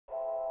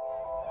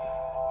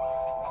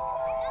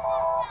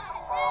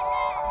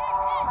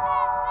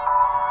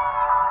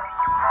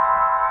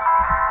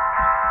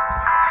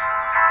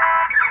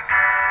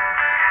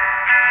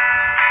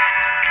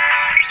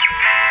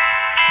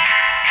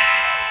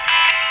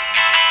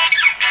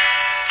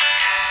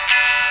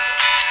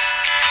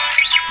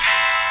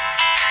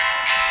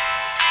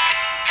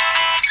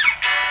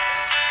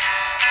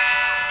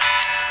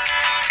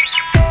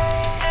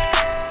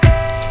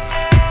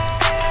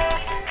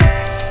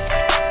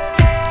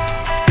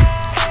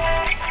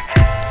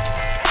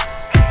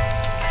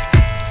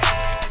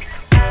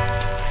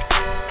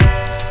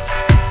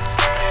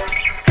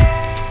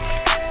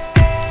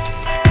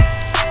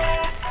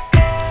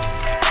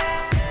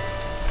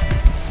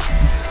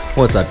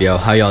What's up, yo?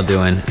 How y'all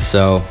doing?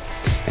 So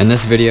in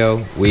this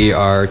video we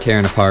are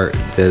tearing apart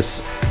this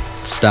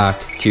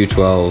stock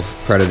 212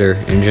 Predator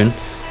engine.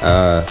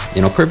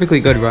 You know,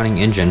 perfectly good running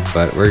engine,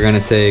 but we're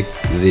gonna take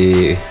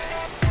the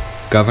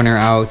governor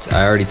out.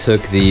 I already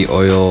took the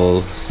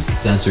oil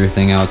sensor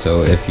thing out,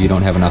 so if you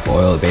don't have enough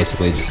oil, it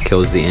basically just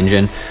kills the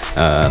engine.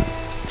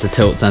 It's a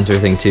tilt sensor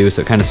thing too,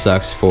 so it kind of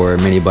sucks for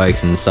mini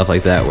bikes and stuff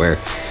like that where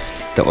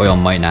the oil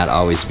might not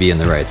always be in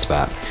the right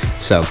spot.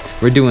 So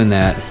we're doing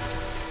that.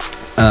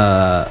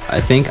 I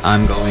think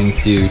I'm going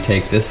to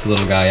take this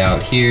little guy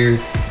out here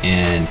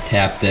and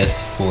tap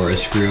this for a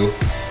screw.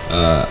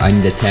 I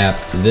need to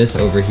tap this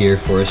over here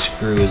for a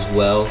screw as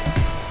well.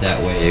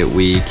 That way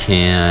we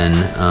can,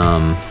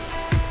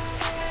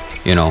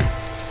 you know,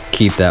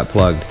 keep that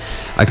plugged.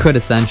 I could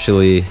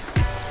essentially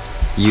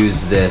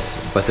use this,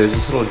 but there's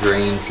this little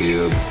drain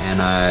tube,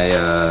 and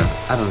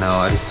I don't know,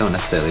 I just don't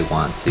necessarily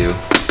want to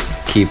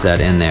keep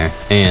that in there.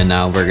 And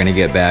now we're gonna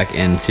get back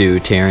into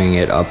tearing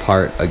it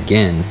apart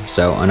again.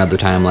 So another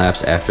time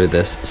lapse after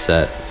this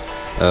set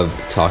of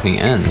talking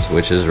ends,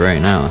 which is right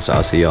now. So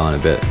I'll see y'all in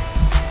a bit.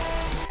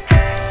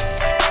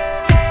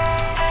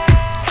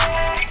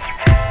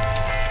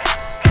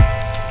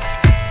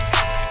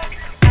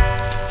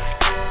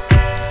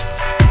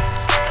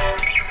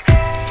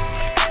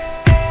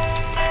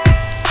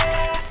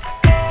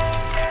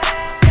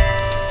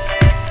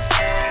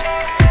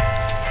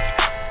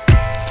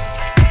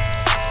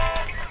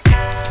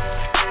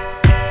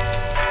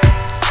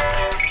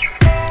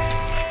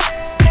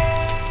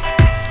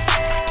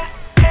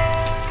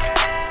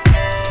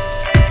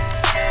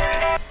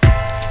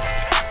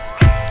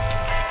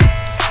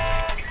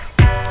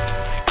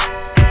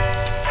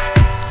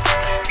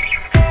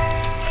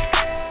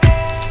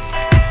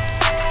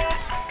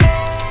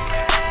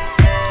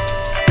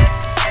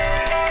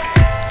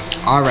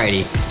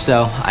 Alrighty,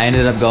 so I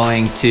ended up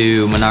going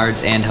to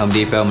Menards and Home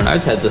Depot.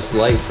 Menards had this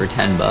light for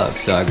 10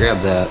 bucks, so I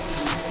grabbed that.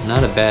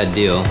 Not a bad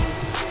deal.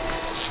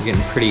 I'm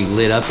getting pretty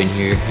lit up in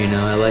here, you know,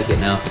 I like it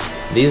now.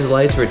 These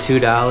lights were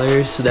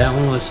 $2, so that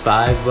one was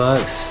 5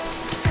 bucks.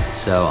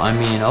 So, I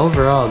mean,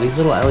 overall, these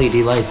little LED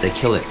lights, they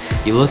kill it.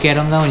 You look at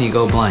them though and you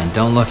go blind.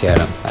 Don't look at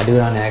them. I do it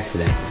on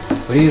accident.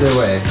 But either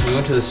way, we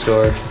went to the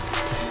store.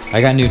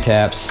 I got new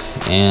taps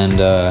and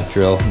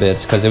drill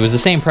bits, because it was the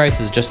same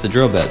price as just the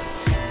drill bit.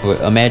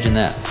 Imagine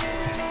that.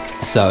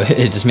 So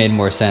it just made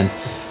more sense.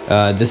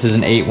 This is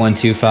an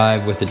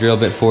 8125 with the drill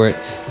bit for it.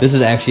 This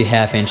is actually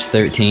 1/2 inch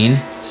 13.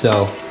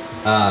 So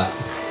I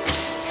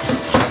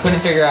couldn't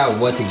figure out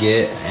what to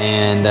get,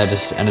 and that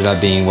just ended up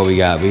being what we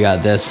got. We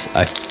got this.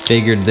 I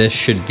figured this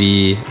should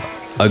be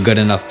a good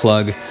enough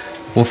plug.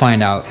 We'll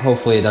find out.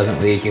 Hopefully it doesn't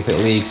leak. If it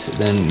leaks,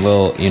 then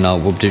we'll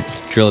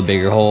drill a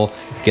bigger hole,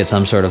 get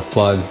some sort of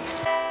plug.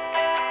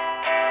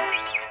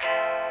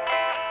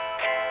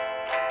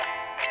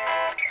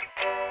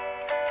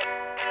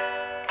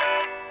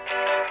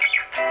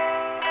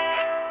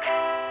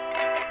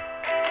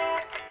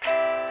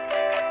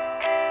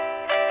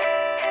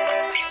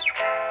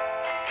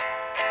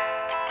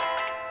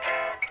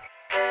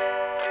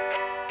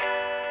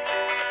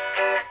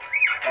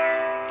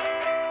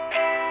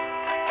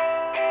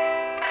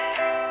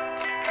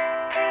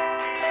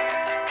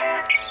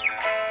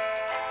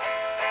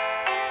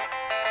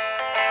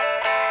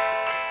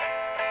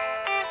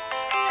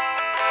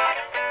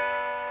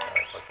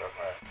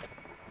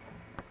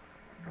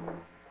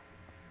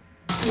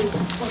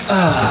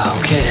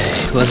 Okay,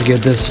 let's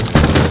get this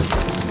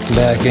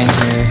back in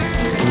here.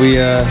 We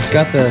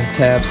got the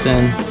taps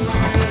in,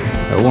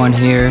 one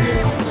here,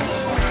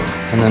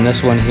 and then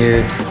this one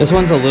here. This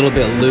one's a little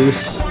bit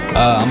loose.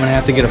 I'm gonna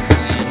have to get a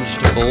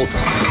flanged bolt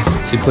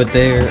to put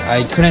there.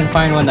 I couldn't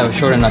find one that was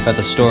short enough at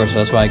the store, so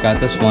that's why I got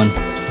this one,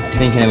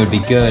 thinking it would be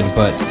good,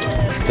 but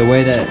the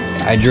way that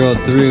I drilled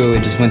through,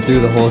 it just went through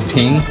the whole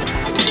thing.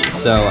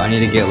 So I need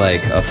to get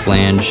like a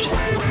flanged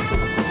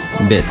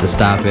bit to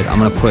stop it. I'm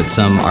gonna put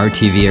some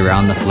RTV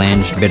around the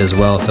flanged bit as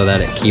well, so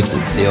that it keeps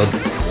it sealed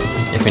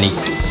if any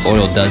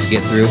oil does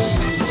get through.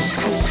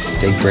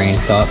 Big brain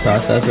thought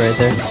process right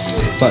there.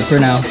 But for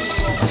now,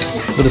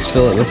 we'll just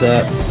fill it with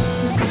that.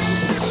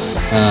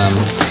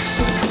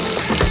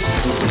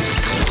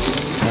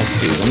 Let's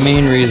see, the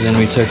main reason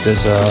we took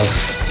this off,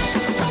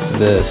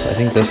 I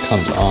think this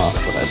comes off,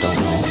 but I don't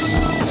know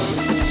how.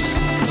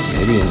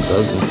 Maybe it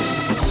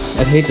doesn't.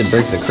 I'd hate to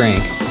break the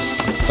crank.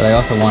 but I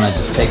also want to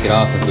just take it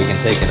off if we can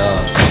take it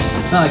off.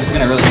 It's not like it's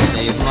gonna really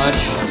save much.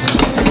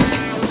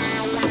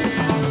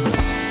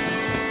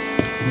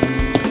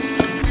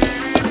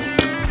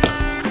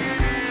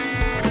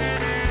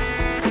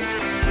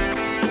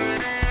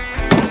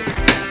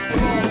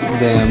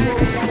 Damn,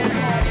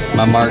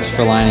 my marks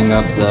for lining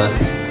up the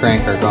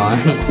crank are gone.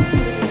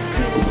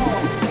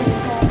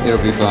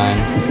 It'll be fine.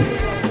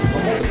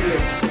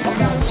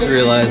 Just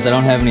realized I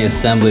don't have any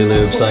assembly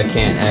lube, so I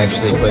can't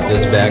actually put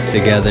this back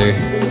together.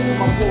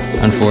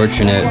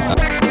 Unfortunate.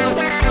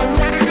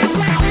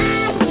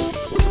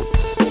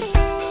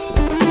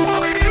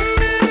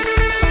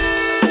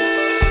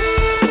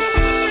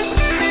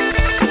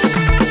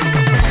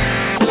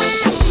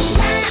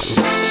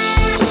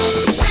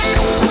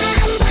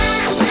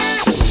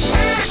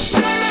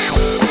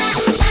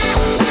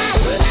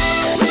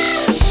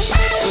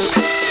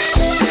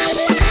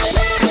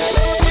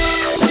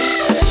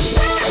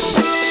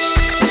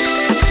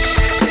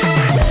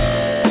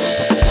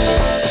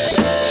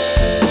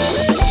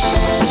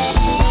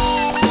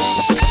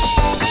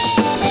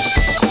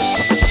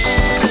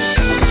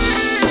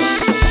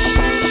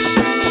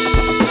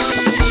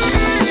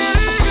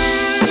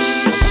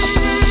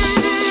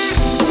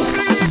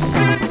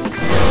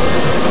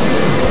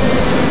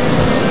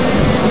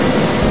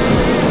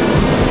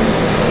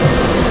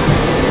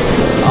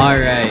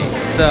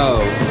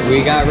 So,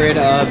 we got rid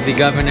of the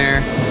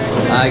governor.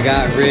 I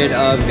got rid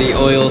of the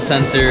oil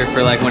sensor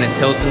for like when it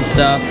tilts and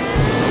stuff.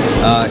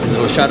 Because it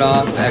will shut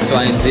off X,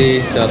 Y, and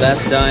Z. So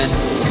that's done.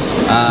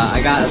 I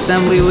got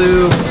assembly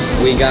lube.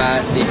 We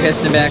got the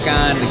piston back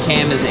on. The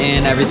cam is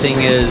in.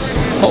 Everything is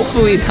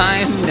hopefully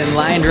timed and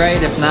lined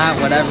right. If not,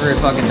 whatever, it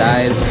fucking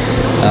dies.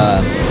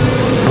 I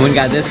went and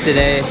got this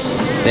today.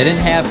 They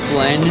didn't have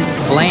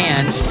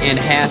flanged in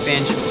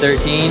 1/2"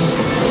 13.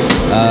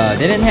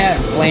 They didn't have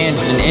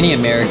flanged in any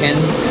American.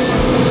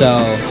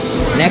 So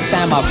next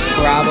time I'll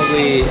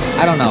probably,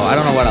 I don't know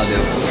what I'll do.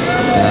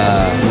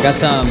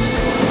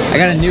 I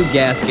got a new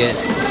gasket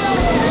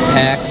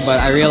pack,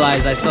 but I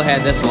realized I still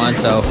had this one,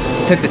 so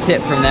took the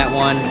tip from that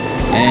one,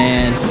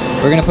 and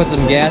we're gonna put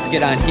some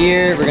gasket on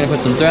here. We're gonna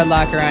put some thread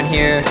locker on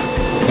here.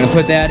 I'm gonna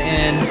put that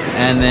in,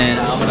 and then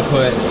I'm gonna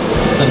put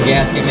some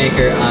gasket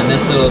maker on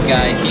this little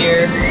guy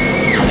here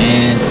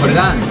and put it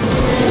on.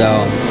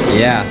 So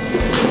yeah,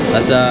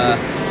 let's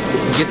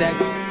get that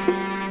going.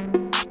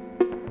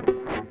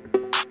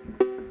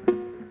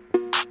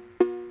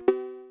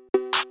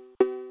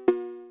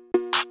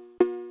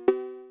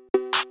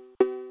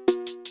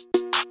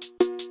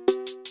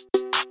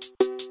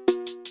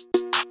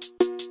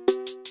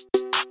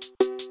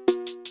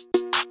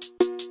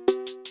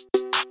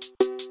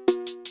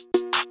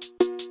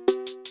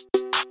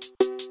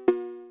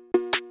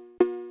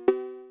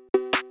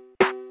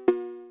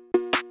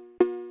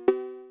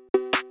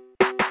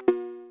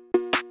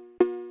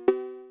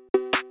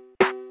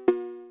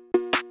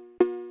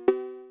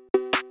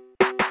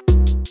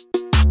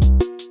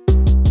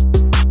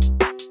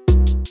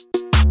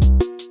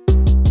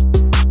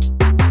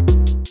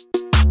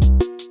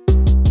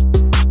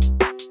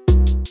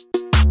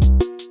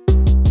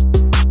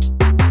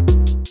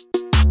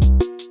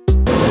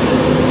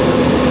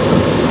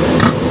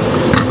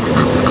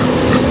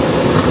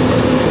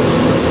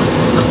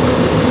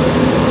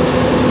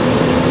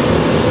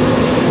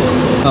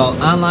 Well,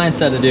 online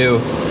said to do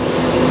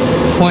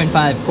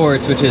 0.5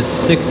 quarts, which is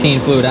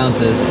 16 fluid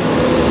ounces,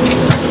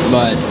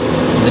 but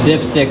the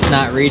dipstick's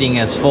not reading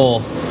as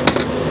full.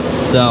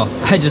 So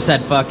I just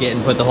said fuck it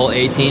and put the whole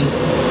 18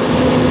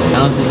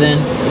 ounces in.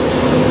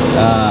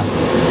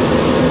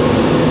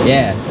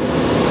 Yeah.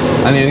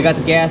 I mean, we got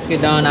the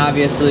gasket done,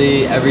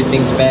 obviously.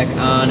 Everything's back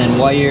on and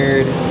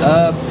wired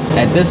up.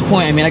 At this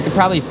point, I mean, I could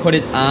probably put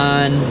it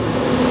on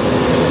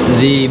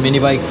the mini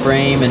bike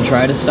frame and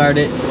try to start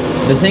it.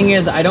 The thing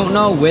is, I don't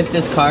know with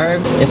this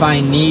carb if I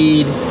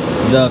need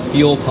the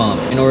fuel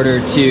pump in order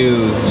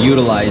to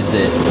utilize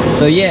it.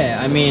 So yeah,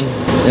 I mean,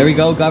 there we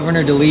go,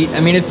 governor delete.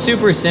 I mean, it's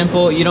super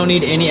simple. You don't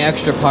need any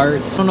extra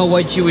parts. I don't know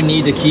what you would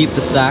need to keep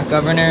the stock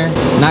governor.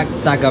 Not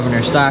stock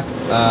governor, stock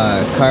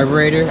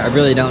carburetor. I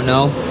really don't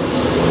know.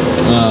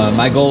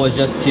 My goal was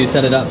just to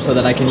set it up so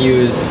that I can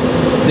use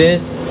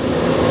this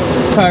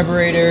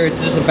carburetor.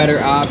 It's just a better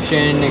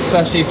option,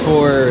 especially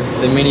for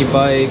the mini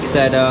bike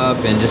setup,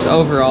 and just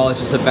overall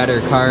it's just a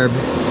better carb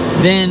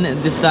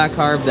than the stock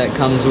carb that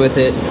comes with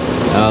it.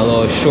 A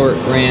little short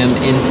ram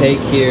intake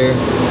here.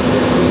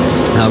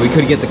 We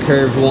could get the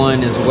curved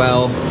one as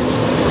well.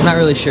 I'm not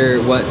really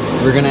sure what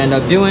we're gonna end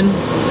up doing.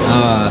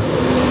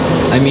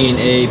 I mean,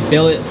 a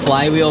billet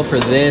flywheel for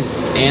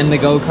this and the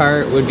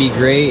go-kart would be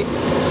great.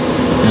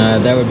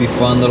 That would be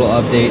fun little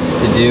updates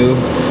to do.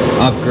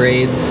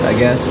 Upgrades, I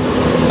guess.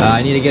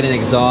 I need to get an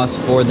exhaust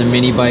for the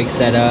mini bike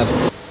setup.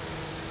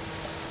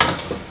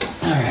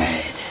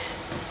 Alright.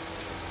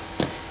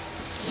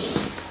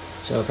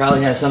 So I'll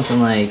probably have something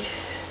like...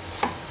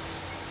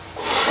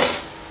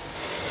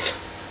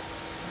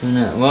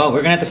 well,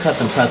 we're gonna have to cut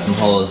some custom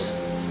holes,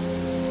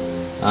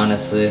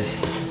 honestly.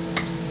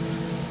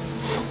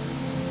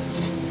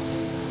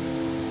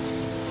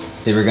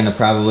 So we're gonna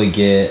probably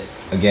get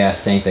a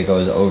gas tank that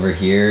goes over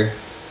here.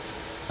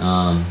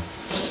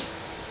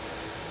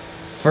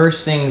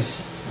 First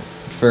things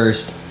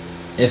first,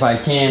 if I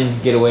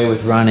can get away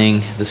with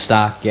running the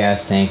stock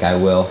gas tank, I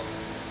will,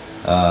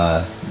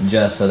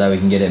 just so that we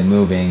can get it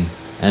moving,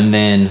 and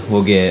then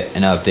we'll get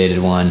an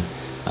updated one.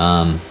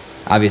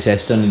 Obviously I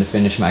still need to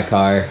finish my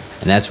car,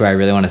 and that's where I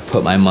really want to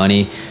put my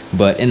money,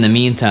 but in the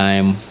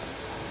meantime,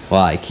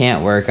 well, I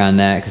can't work on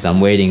that because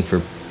I'm waiting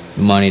for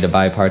money to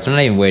buy parts. I'm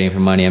not even waiting for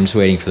money, I'm just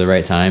waiting for the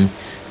right time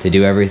to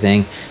do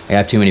everything. I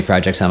have too many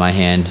projects on my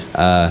hand.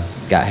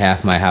 Got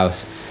half my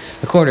house,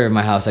 a quarter of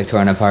my house like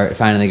torn apart.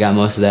 Finally got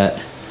most of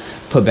that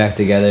put back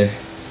together.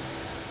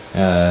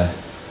 I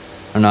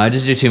don't know, I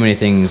just do too many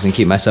things and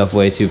keep myself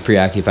way too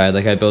preoccupied.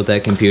 Like I built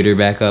that computer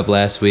back up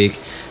last week.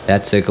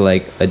 That took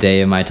like a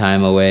day of my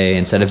time away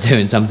instead of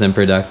doing something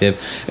productive.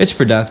 It's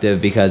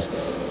productive because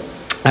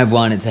I've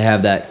wanted to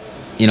have that,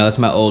 you know, it's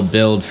my old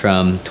build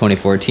from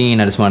 2014.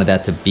 I just wanted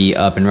that to be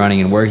up and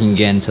running and working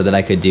again so that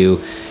I could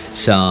do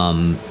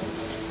some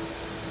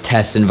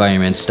test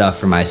environment stuff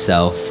for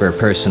myself for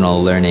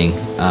personal learning,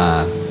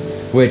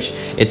 which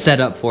it's set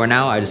up for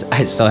now. I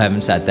still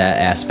haven't set that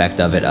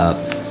aspect of it up.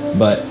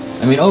 But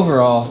I mean,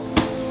 overall,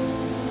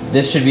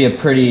 this should be a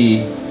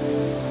pretty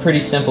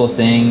simple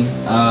thing.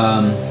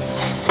 I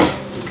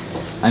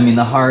mean,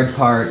 the hard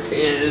part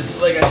is,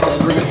 like I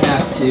said, we're gonna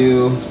have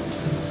to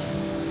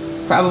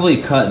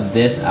probably cut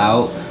this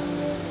out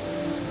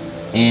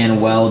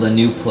and weld a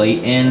new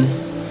plate in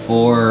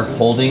for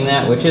holding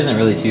that, which isn't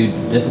really too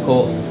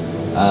difficult.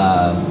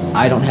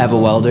 I don't have a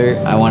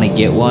welder. I want to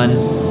get one,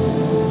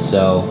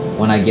 so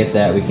when I get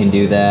that, we can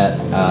do that.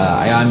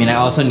 I mean, I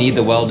also need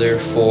the welder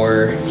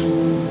for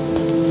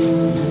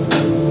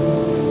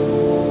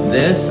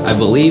this. I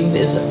believe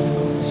is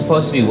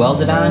supposed to be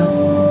welded on.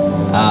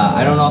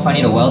 I don't know if I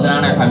need to weld it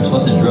on or if I'm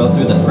supposed to drill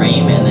through the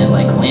frame and then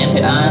like clamp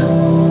it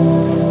on.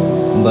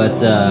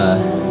 But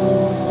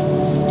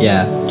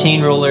yeah,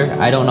 chain roller.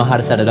 I don't know how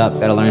to set it up.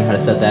 Gotta learn how to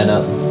set that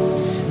up.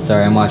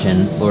 Sorry, I'm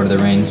watching Lord of the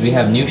Rings. We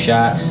have new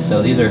shocks,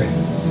 so these are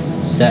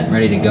set and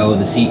ready to go.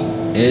 The seat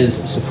is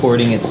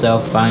supporting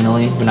itself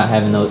finally. We're not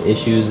having those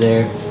issues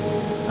there.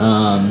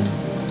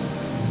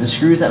 The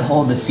screws that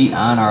hold the seat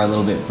on are a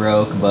little bit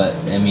broke, but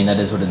I mean, that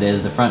is what it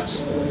is. The front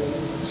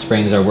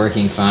springs are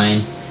working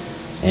fine.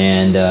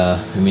 And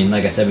I mean,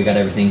 like I said, we got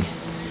everything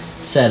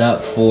set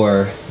up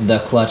for the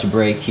clutch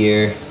brake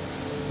here.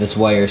 This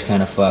wire is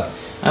kind of fucked.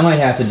 I might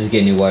have to just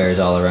get new wires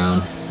all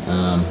around,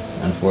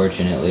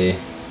 unfortunately.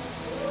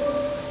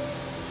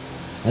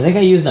 I think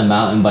I used a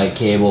mountain bike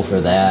cable for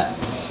that,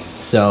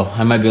 so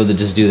I might be able to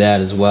just do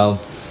that as well,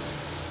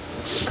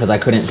 because I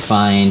couldn't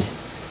find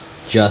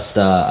just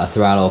a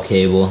throttle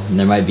cable, and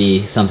there might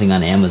be something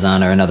on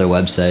Amazon or another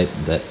website.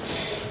 But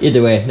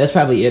either way, that's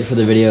probably it for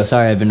the video.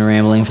 Sorry I've been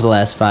rambling for the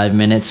last 5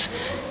 minutes,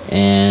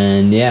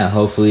 and yeah,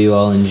 hopefully you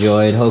all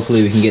enjoyed.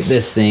 Hopefully we can get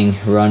this thing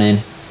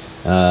running.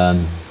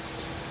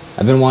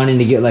 I've been wanting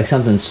to get like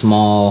something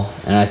small,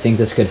 and I think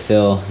this could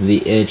fill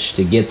the itch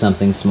to get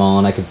something small,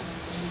 and I could,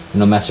 you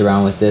know, mess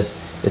around with this.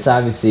 It's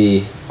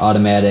obviously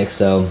automatic,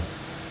 so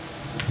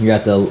you're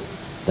at the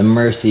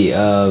mercy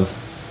of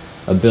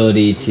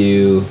ability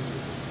to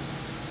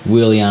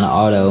wheelie on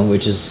auto,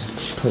 which is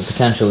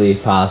potentially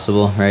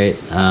possible, right?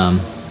 I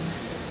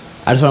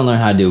just want to learn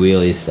how to do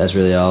wheelies, that's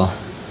really all.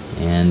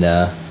 And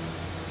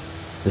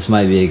this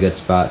might be a good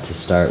spot to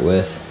start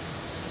with,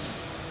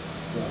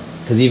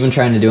 because even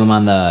trying to do them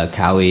on the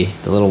Cowie,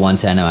 the little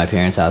 110 at my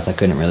parents' house, I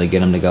couldn't really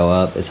get them to go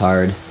up. It's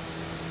hard.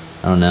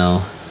 I don't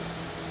know.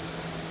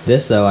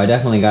 This though, I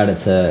definitely got it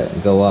to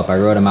go up. I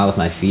rode them out with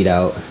my feet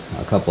out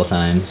a couple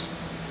times.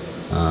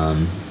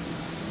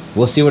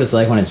 We'll see what it's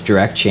like when it's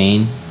direct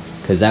chain,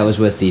 because that was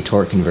with the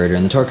torque converter,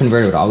 and the torque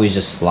converter would always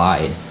just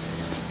slide.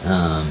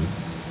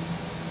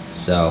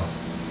 So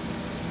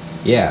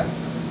yeah,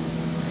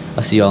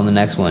 I'll see you all in the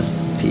next one.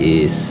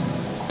 Peace.